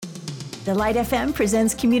The Light FM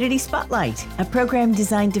presents Community Spotlight, a program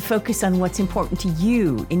designed to focus on what's important to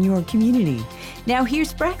you in your community. Now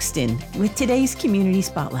here's Braxton with today's Community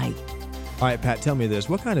Spotlight. All right, Pat, tell me this.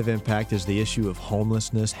 What kind of impact does the issue of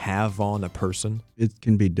homelessness have on a person? It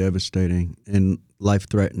can be devastating and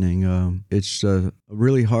life-threatening. It's a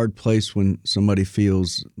really hard place when somebody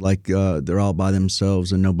feels like they're all by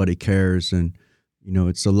themselves and nobody cares. And,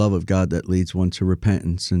 it's the love of God that leads one to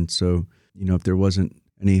repentance. And so, if there wasn't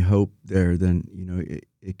any hope there, then,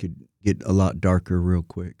 it could get a lot darker real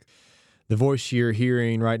quick. The voice you're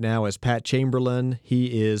hearing right now is Pat Chamberlain.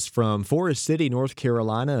 He is from Forest City, North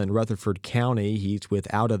Carolina, in Rutherford County. He's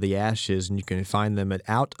with Out of the Ashes, and you can find them at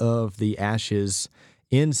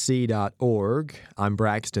outoftheashesnc.org. I'm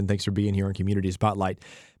Braxton. Thanks for being here on Community Spotlight.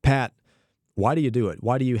 Pat, why do you do it?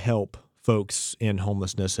 Why do you help folks in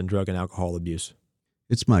homelessness and drug and alcohol abuse?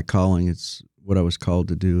 It's my calling. It's what I was called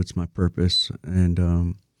to do. It's my purpose.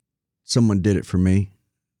 And someone did it for me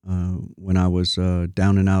when I was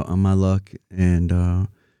down and out on my luck, and I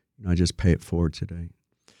just pay it forward today.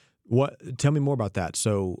 Tell me more about that.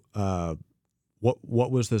 So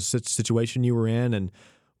what was the situation you were in, and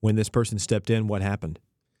when this person stepped in, what happened?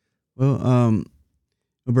 Well,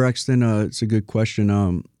 Braxton, it's a good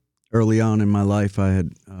question. Early on in my life, I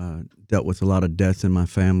had dealt with a lot of death in my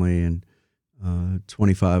family, and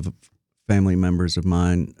 25 family members of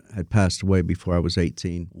mine had passed away before I was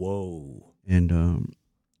 18. Whoa. And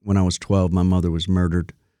when I was 12, my mother was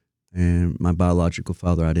murdered, and my biological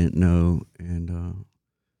father I didn't know, and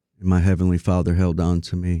my heavenly Father held on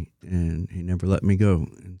to me, and he never let me go.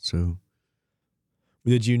 And so,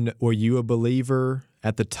 were you a believer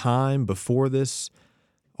at the time before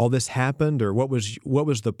all this happened, or what was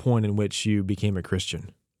the point in which you became a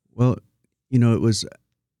Christian? Well, it was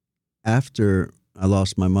after I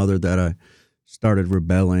lost my mother that I started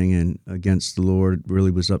rebelling and against the Lord. Really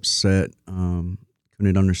was upset.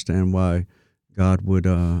 Couldn't understand why God would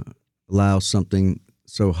allow something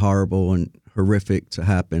so horrible and horrific to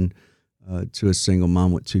happen to a single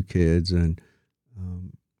mom with two kids. And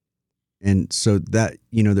so that,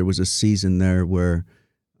 there was a season there where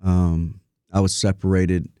I was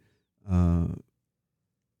separated, and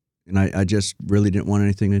I just really didn't want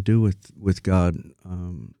anything to do with God.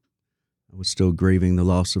 I was still grieving the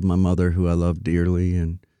loss of my mother, who I loved dearly,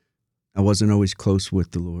 and I wasn't always close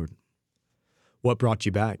with the Lord. What brought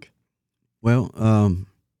you back? Well,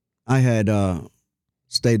 I had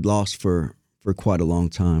stayed lost for quite a long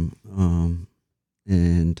time,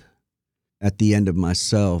 and at the end of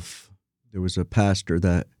myself, there was a pastor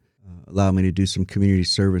that allowed me to do some community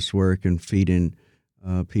service work and feeding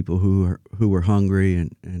people who were hungry,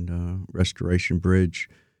 and Restoration Bridge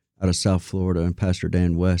out of South Florida, and Pastor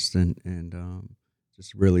Dan West, and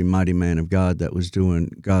just a really mighty man of God that was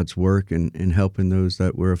doing God's work and helping those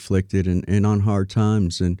that were afflicted and on hard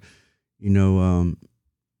times. And,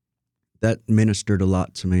 that ministered a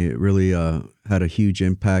lot to me. It really had a huge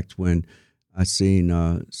impact when I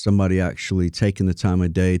seen somebody actually taking the time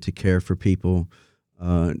of day to care for people,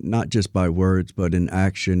 not just by words, but in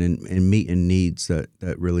action and meeting needs that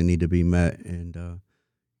really need to be met. And,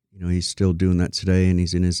 he's still doing that today, and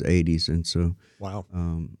he's in his 80s. And so, wow.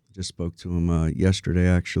 Just spoke to him yesterday,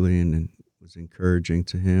 actually, and was encouraging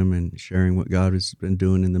to him and sharing what God has been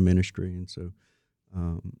doing in the ministry. And so,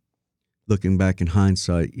 looking back in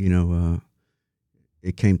hindsight,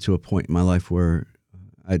 it came to a point in my life where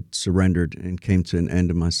I'd surrendered and came to an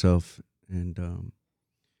end of myself. And,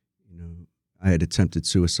 I had attempted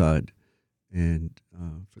suicide. And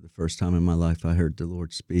for the first time in my life, I heard the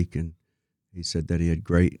Lord speak, and he said that he had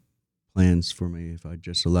great plans for me if I'd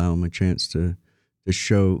just allow him a chance to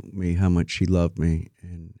show me how much he loved me.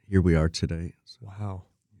 And here we are today. So.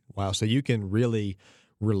 Wow. So you can really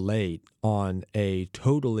relate on a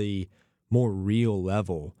totally more real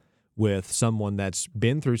level with someone that's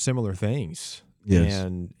been through similar things. Yes.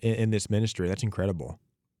 And in this ministry. That's incredible.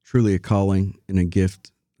 Truly a calling and a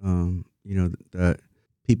gift, that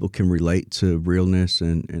people can relate to realness,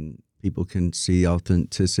 and people can see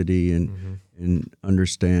authenticity and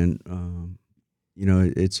understand.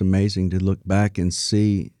 It's amazing to look back and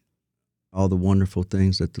see all the wonderful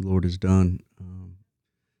things that the Lord has done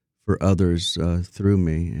for others through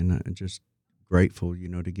me. And I'm just grateful,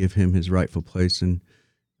 to give him his rightful place and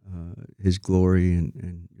his glory,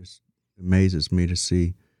 and just amazes me to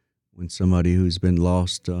see when somebody who's been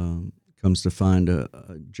lost comes to find a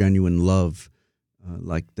genuine love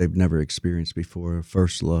like they've never experienced before, a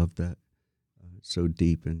first love that so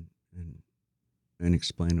deep and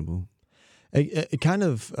inexplainable. Kind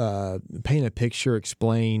of paint a picture,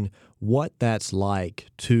 explain what that's like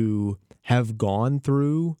to have gone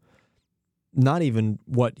through not even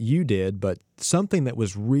what you did, but something that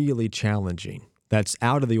was really challenging, that's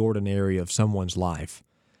out of the ordinary of someone's life,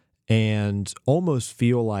 and almost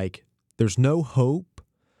feel like there's no hope,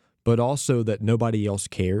 but also that nobody else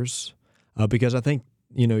cares. Because I think,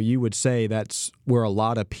 you would say that's where a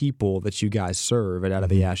lot of people that you guys serve at Out of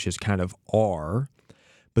the Ashes kind of are,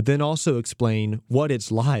 but then also explain what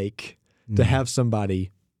it's like to have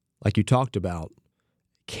somebody, like you talked about,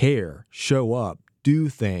 care, show up, do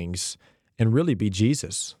things, and really be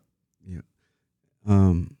Jesus. Yeah.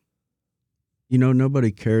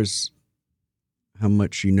 Nobody cares how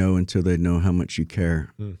much you know until they know how much you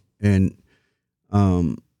care. And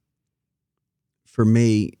for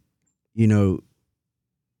me,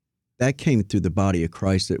 that came through the body of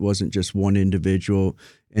Christ. It wasn't just one individual,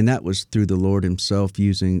 and that was through the Lord himself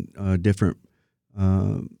using different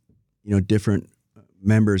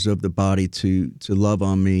members of the body to love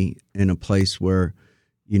on me in a place where,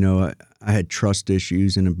 I had trust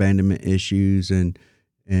issues and abandonment issues, and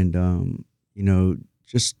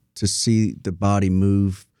just to see the body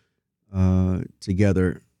move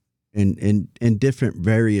together in different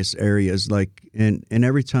various areas, and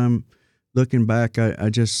every time looking back, I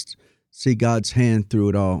just see God's hand through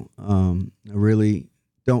it all. I really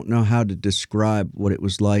don't know how to describe what it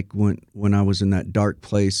was like when I was in that dark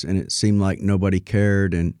place and it seemed like nobody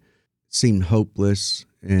cared and seemed hopeless,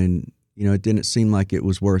 and it didn't seem like it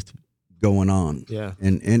was worth going on. Yeah.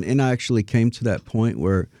 And I actually came to that point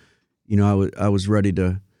where I was ready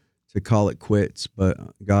to call it quits, but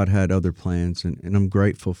God had other plans, and I'm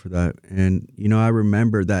grateful for that. And I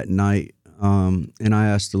remember that night, and I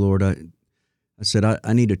asked the Lord, I said,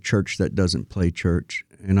 I need a church that doesn't play church,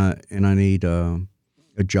 and I need a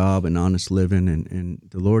job and honest living, and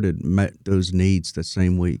the Lord had met those needs the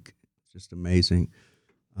same week. It's just amazing.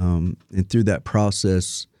 And through that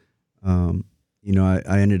process, I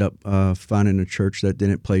ended up finding a church that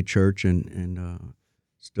didn't play church, and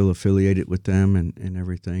still affiliated with them and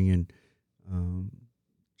everything. And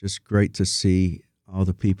just great to see all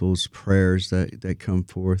the people's prayers that come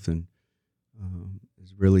forth, and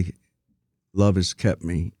it's really, love has kept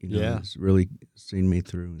me. It's really seen me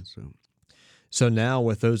through. And so now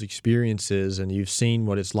with those experiences, and you've seen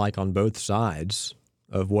what it's like on both sides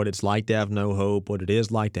of what it's like to have no hope, what it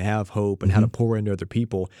is like to have hope, and how to pour into other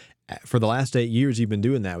people. For the last 8 years, you've been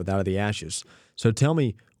doing that with Out of the Ashes. So tell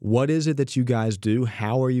me, what is it that you guys do?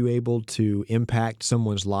 How are you able to impact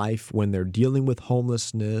someone's life when they're dealing with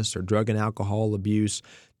homelessness or drug and alcohol abuse?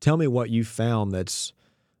 Tell me what you found that's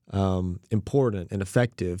important and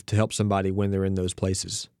effective to help somebody when they're in those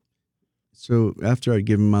places. So after I'd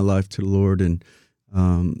given my life to the Lord and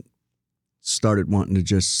started wanting to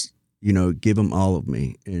just, give him all of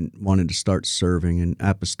me, and wanted to start serving in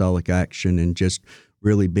apostolic action and just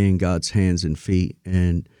really being God's hands and feet,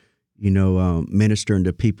 and, ministering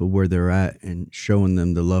to people where they're at and showing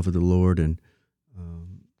them the love of the Lord. And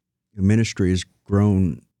the ministry has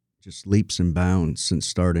grown just leaps and bounds since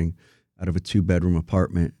starting out of a 2-bedroom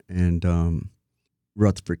apartment in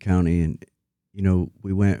Rutherford County. And,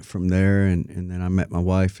 we went from there, and then I met my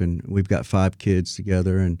wife, and we've got 5 kids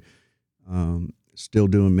together, and still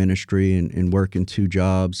doing ministry and working 2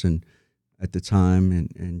 jobs and at the time,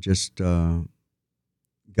 and just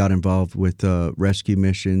got involved with rescue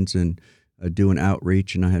missions and doing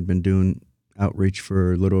outreach. And I had been doing outreach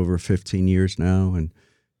for a little over 15 years now, and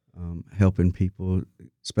helping people,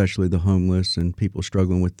 especially the homeless and people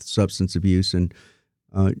struggling with substance abuse, and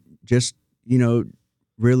just,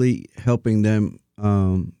 really helping them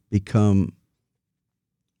become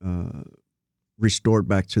restored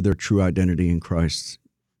back to their true identity in Christ,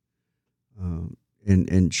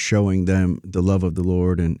 and showing them the love of the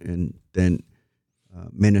Lord, and then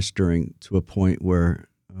ministering to a point where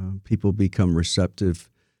people become receptive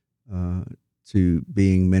to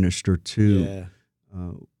being ministered to,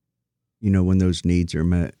 when those needs are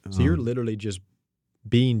met. So you're literally just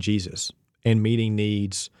being Jesus and meeting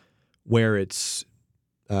needs where it's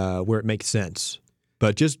where it makes sense,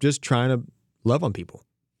 but just trying to love on people.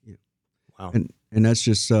 Yeah. Wow. And that's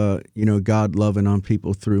just God loving on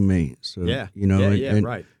people through me. So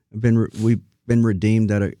right. We've been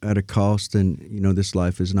redeemed at a cost, and this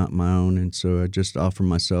life is not my own, and so I just offer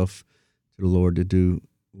myself to the Lord to do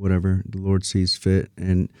whatever the Lord sees fit.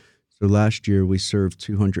 And so last year we served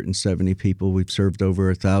 270 people. We've served over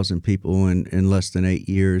 1,000 people in less than 8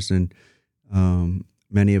 years, and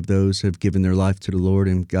many of those have given their life to the Lord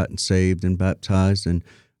and gotten saved and baptized and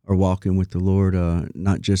are walking with the Lord,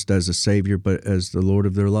 not just as a Savior, but as the Lord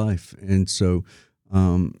of their life. And so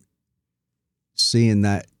seeing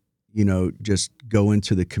that, just go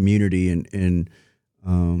into the community and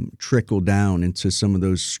trickle down into some of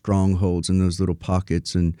those strongholds and those little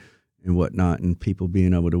pockets and whatnot, and people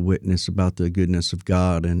being able to witness about the goodness of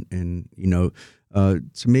God. And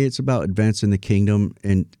to me, it's about advancing the kingdom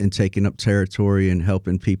and taking up territory and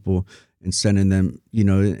helping people and sending them,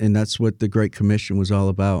 and that's what the Great Commission was all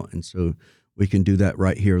about. And so we can do that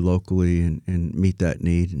right here locally and meet that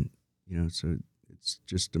need. And, so it's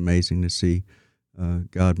just amazing to see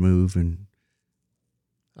God move. And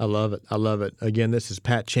I love it. I love it. Again, this is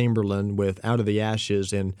Pat Chamberlain with Out of the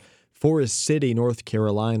Ashes in Forest City, North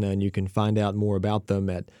Carolina, and you can find out more about them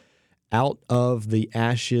at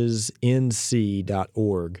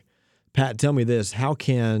outoftheashesnc.org. Pat, tell me this. How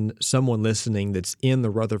can someone listening that's in the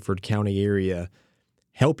Rutherford County area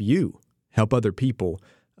help you, help other people?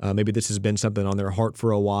 Maybe this has been something on their heart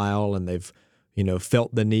for a while, and they've,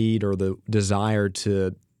 felt the need or the desire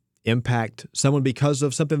to impact someone because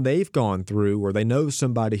of something they've gone through, or they know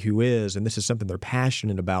somebody who is, and this is something they're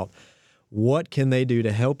passionate about. What can they do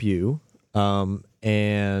to help you,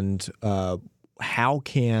 and how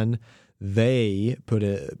can they put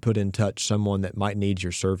in touch someone that might need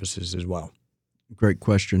your services as well? Great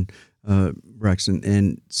question, Braxton.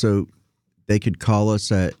 And so they could call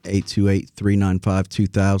us at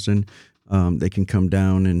 828-395-2000. They can come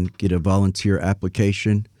down and get a volunteer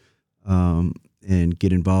application and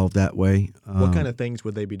get involved that way. What kind of things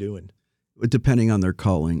would they be doing? Depending on their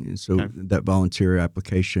calling. And so that volunteer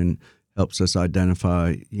application helps us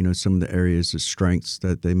identify, some of the areas of strengths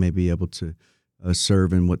that they may be able to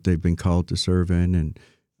serve in, what they've been called to serve in. And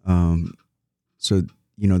so,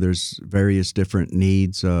 there's various different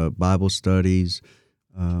needs, Bible studies,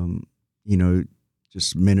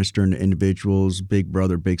 just ministering to individuals, big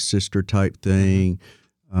brother, big sister type thing.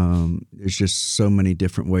 There's just so many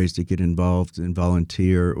different ways to get involved and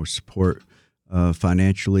volunteer or support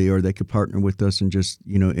financially, or they could partner with us and just,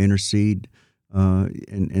 intercede.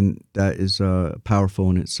 And that is powerful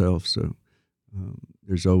in itself. So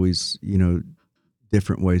there's always,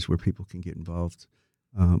 different ways where people can get involved.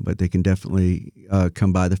 But they can definitely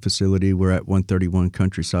come by the facility. We're at 131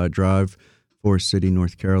 Countryside Drive, Forest City,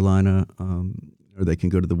 North Carolina. Or they can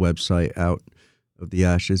go to the website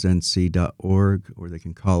outoftheashesnc.org, or they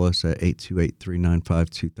can call us at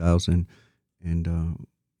 828-395-2000. And,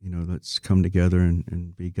 let's come together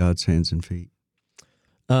and be God's hands and feet.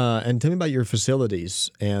 And tell me about your facilities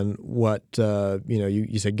and what,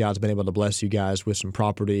 you said God's been able to bless you guys with some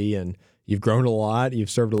property, and you've grown a lot.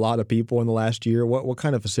 You've served a lot of people in the last year. What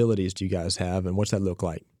kind of facilities do you guys have, and what's that look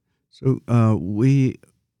like? So we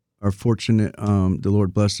are fortunate. The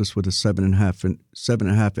Lord blessed us with a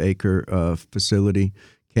 7.5 acre facility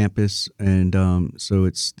campus. And so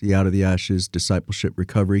it's the Out of the Ashes Discipleship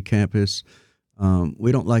Recovery Campus.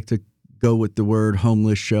 We don't like to go with the word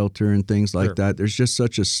homeless shelter and things like that. There's just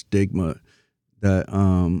such a stigma that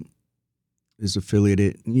is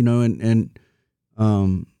affiliated,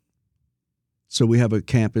 so we have a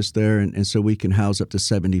campus there, and so we can house up to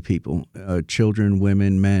 70 people, children,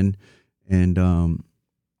 women, men, and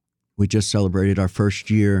we just celebrated our first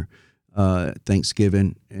year,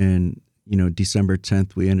 Thanksgiving, and December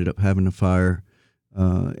 10th we ended up having a fire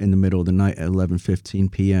in the middle of the night at 11:15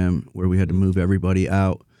 p.m. where we had to move everybody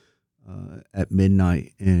out at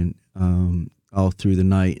midnight, and all through the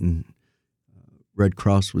night, and Red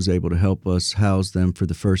Cross was able to help us house them for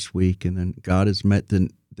the first week, and then God has met the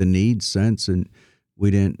needs since, and we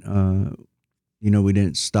didn't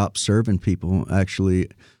stop serving people. Actually,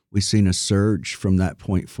 we've seen a surge from that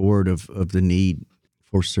point forward of the need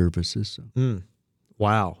for services. So.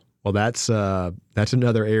 Wow. Well, that's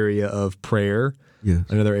another area of prayer. Yes.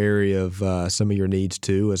 Another area of some of your needs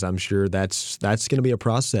too, as I'm sure that's going to be a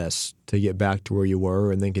process to get back to where you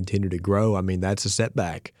were and then continue to grow. I mean, that's a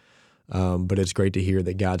setback, but it's great to hear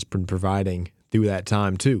that God's been providing through that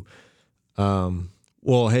time too.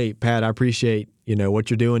 Well, hey, Pat, I appreciate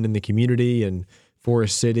what you're doing in the community and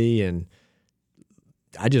Forest City, and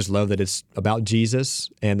I just love that it's about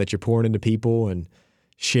Jesus and that you're pouring into people and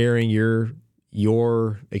sharing your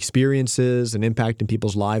experiences and impacting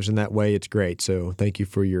people's lives in that way. It's great. So thank you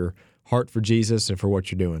for your heart for Jesus and for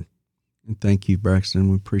what you're doing. And thank you, Braxton.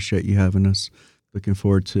 We appreciate you having us. Looking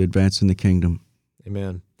forward to advancing the kingdom.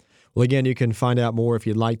 Amen. Well, again, you can find out more if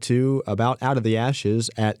you'd like to about Out of the Ashes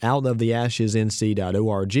at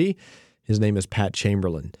outoftheashesnc.org. His name is Pat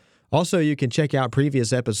Chamberlain. Also, you can check out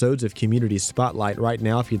previous episodes of Community Spotlight right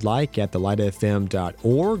now if you'd like at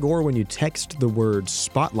thelightfm.org, or when you text the word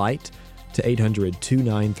Spotlight to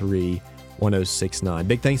 800-293-1069.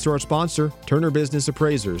 Big thanks to our sponsor, Turner Business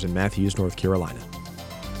Appraisers in Matthews, North Carolina.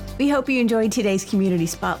 We hope you enjoyed today's Community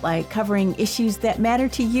Spotlight covering issues that matter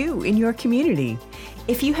to you in your community.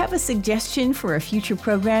 If you have a suggestion for a future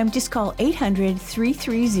program, just call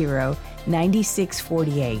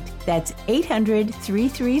 800-330-9648. That's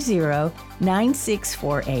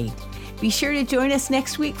 800-330-9648. Be sure to join us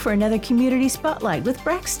next week for another Community Spotlight with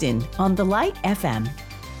Braxton on The Light FM.